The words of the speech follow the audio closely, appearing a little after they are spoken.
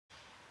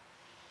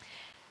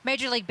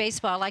Major League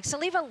Baseball likes to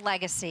leave a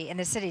legacy in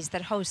the cities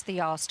that host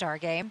the All-Star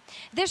Game.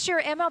 This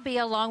year,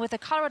 MLB, along with the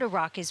Colorado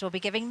Rockies, will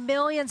be giving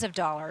millions of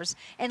dollars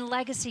in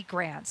legacy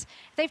grants.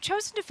 They've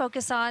chosen to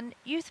focus on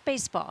youth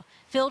baseball,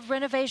 field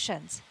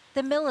renovations,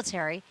 the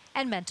military,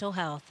 and mental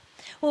health.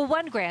 Well,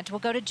 one grant will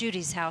go to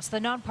Judi's House, the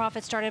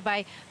nonprofit started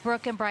by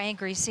Brook and Brian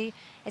Griese.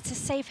 It's a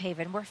safe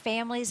haven where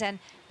families, and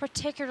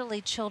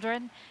particularly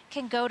children,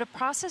 can go to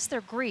process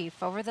their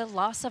grief over the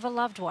loss of a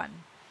loved one.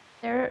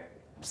 They're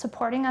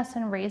supporting us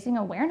and raising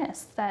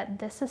awareness that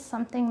this is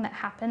something that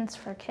happens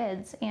for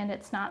kids, and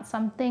it's not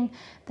something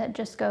that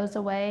just goes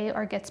away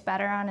or gets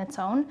better on its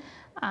own.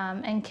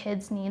 And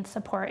kids need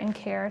support and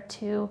care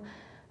to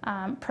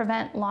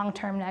prevent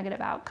long-term negative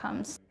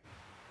outcomes.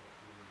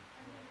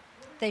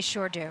 They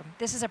sure do.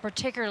 This is a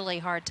particularly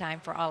hard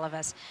time for all of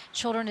us,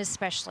 children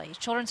especially.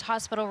 Children's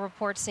Hospital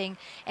reports seeing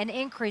an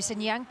increase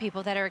in young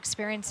people that are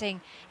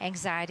experiencing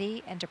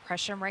anxiety and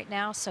depression right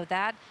now, so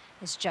that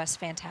is just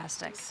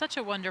fantastic. Such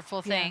a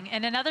wonderful thing. Yeah.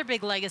 And another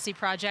big legacy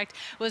project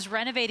was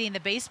renovating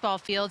the baseball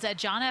fields at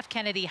John F.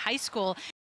 Kennedy High School.